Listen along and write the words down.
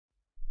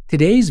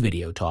Today's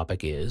video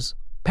topic is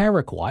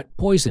Paraquat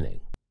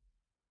poisoning.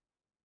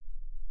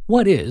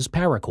 What is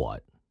Paraquat?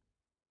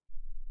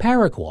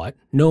 Paraquat,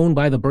 known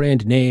by the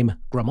brand name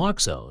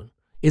Gramoxone,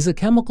 is a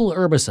chemical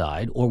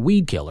herbicide or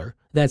weed killer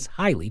that's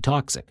highly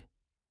toxic.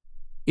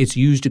 It's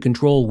used to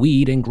control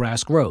weed and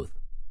grass growth.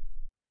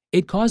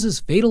 It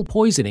causes fatal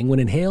poisoning when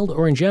inhaled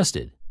or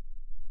ingested.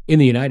 In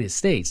the United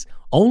States,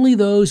 only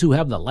those who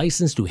have the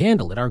license to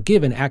handle it are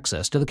given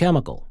access to the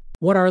chemical.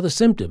 What are the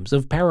symptoms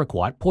of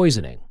Paraquat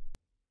poisoning?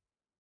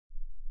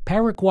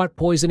 Paraquat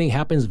poisoning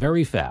happens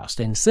very fast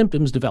and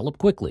symptoms develop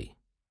quickly.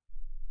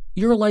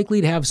 You're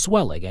likely to have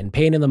swelling and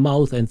pain in the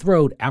mouth and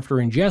throat after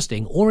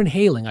ingesting or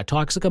inhaling a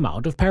toxic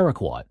amount of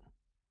Paraquat.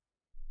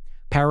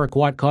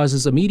 Paraquat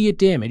causes immediate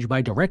damage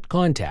by direct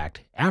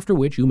contact, after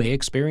which you may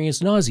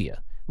experience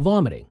nausea,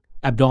 vomiting,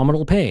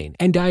 abdominal pain,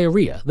 and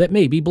diarrhea that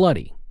may be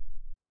bloody.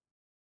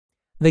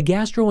 The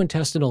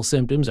gastrointestinal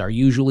symptoms are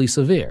usually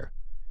severe.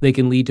 They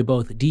can lead to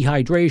both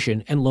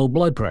dehydration and low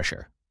blood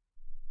pressure.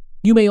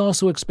 You may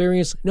also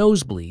experience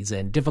nosebleeds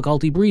and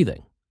difficulty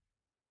breathing.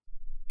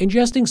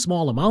 Ingesting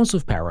small amounts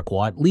of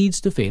Paraquat leads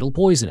to fatal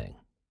poisoning.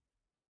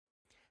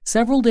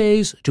 Several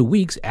days to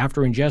weeks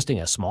after ingesting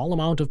a small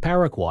amount of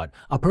Paraquat,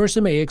 a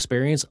person may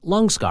experience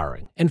lung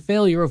scarring and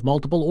failure of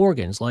multiple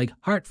organs like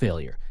heart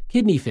failure,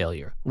 kidney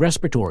failure,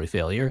 respiratory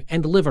failure,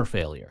 and liver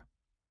failure.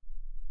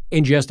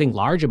 Ingesting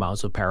large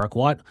amounts of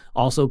Paraquat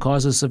also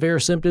causes severe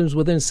symptoms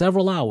within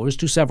several hours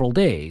to several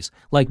days,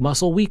 like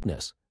muscle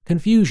weakness,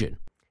 confusion,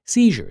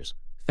 seizures,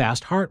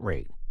 fast heart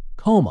rate,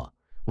 coma,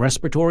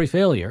 respiratory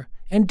failure,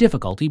 and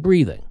difficulty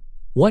breathing.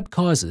 What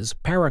causes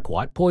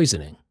Paraquat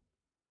poisoning?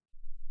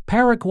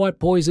 Paraquat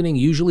poisoning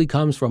usually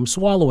comes from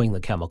swallowing the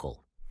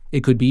chemical.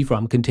 It could be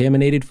from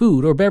contaminated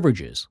food or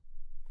beverages.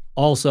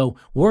 Also,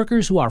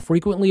 workers who are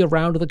frequently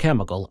around the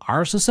chemical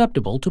are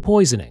susceptible to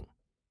poisoning.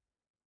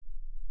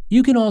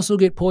 You can also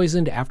get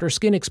poisoned after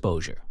skin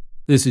exposure.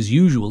 This is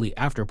usually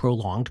after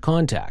prolonged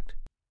contact.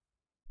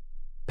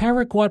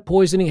 Paraquat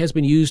poisoning has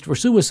been used for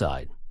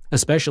suicide,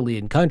 especially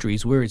in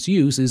countries where its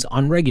use is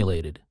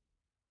unregulated.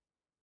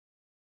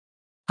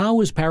 How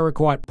is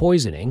Paraquat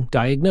poisoning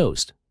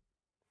diagnosed?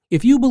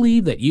 If you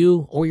believe that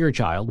you or your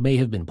child may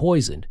have been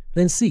poisoned,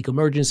 then seek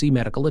emergency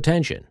medical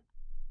attention.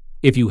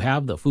 If you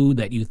have the food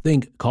that you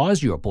think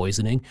caused your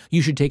poisoning,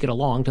 you should take it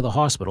along to the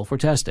hospital for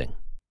testing.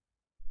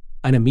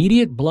 An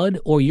immediate blood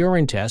or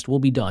urine test will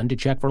be done to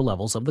check for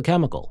levels of the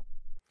chemical.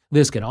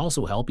 This can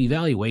also help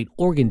evaluate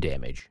organ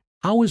damage.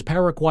 How is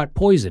Paraquat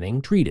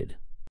poisoning treated?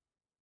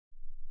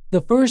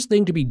 The first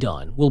thing to be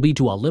done will be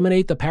to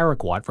eliminate the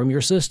Paraquat from your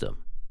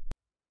system.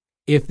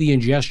 If the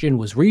ingestion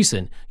was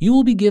recent, you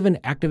will be given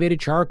activated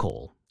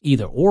charcoal,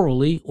 either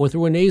orally or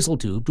through a nasal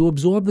tube, to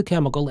absorb the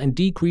chemical and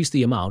decrease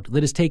the amount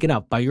that is taken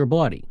up by your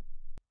body.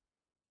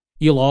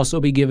 You'll also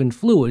be given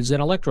fluids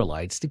and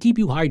electrolytes to keep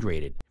you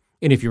hydrated,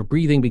 and if your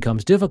breathing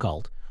becomes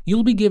difficult,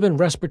 you'll be given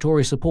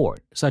respiratory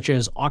support, such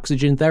as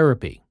oxygen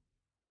therapy.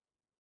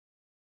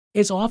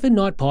 It's often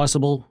not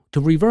possible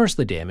to reverse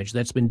the damage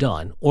that's been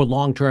done or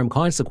long-term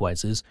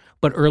consequences,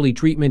 but early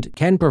treatment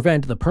can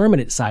prevent the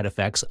permanent side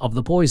effects of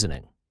the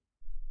poisoning.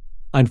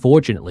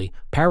 Unfortunately,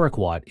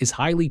 Paraquat is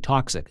highly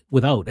toxic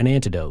without an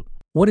antidote.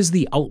 What is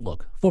the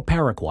outlook for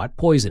Paraquat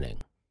poisoning?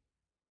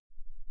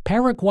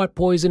 Paraquat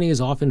poisoning is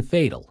often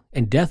fatal,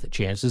 and death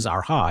chances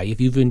are high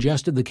if you've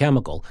ingested the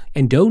chemical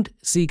and don't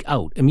seek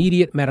out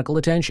immediate medical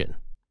attention.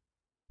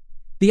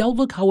 The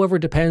outlook, however,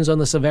 depends on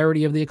the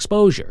severity of the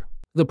exposure,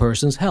 the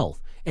person's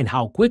health, and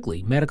how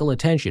quickly medical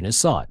attention is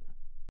sought.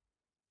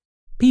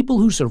 People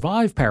who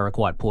survive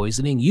Paraquat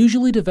poisoning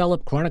usually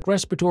develop chronic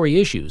respiratory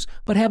issues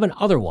but have an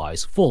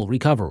otherwise full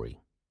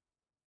recovery.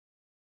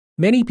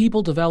 Many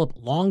people develop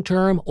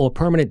long-term or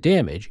permanent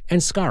damage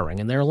and scarring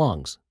in their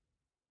lungs.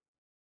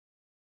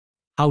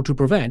 How to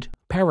prevent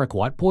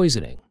Paraquat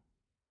poisoning?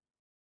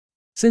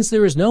 Since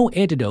there is no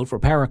antidote for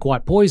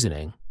Paraquat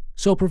poisoning,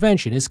 so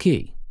prevention is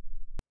key.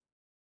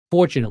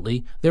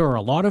 Fortunately, there are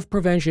a lot of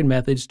prevention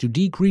methods to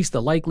decrease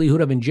the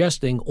likelihood of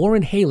ingesting or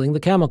inhaling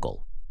the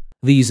chemical.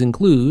 These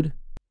include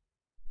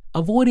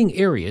avoiding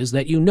areas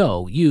that you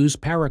know use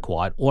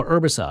Paraquat or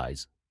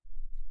herbicides.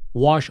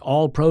 Wash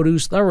all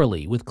produce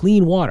thoroughly with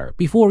clean water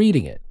before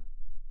eating it.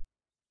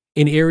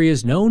 In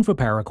areas known for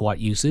Paraquat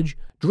usage,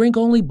 drink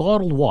only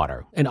bottled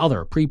water and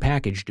other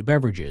prepackaged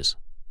beverages.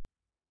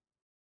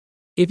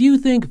 If you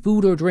think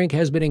food or drink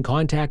has been in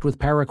contact with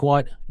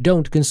Paraquat,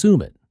 don't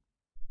consume it.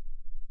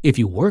 If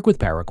you work with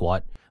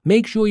Paraquat,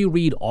 make sure you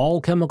read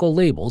all chemical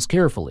labels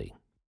carefully.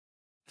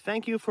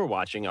 Thank you for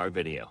watching our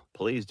video.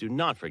 Please do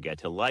not forget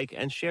to like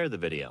and share the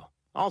video.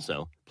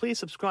 Also, please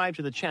subscribe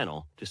to the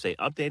channel to stay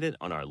updated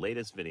on our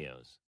latest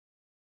videos.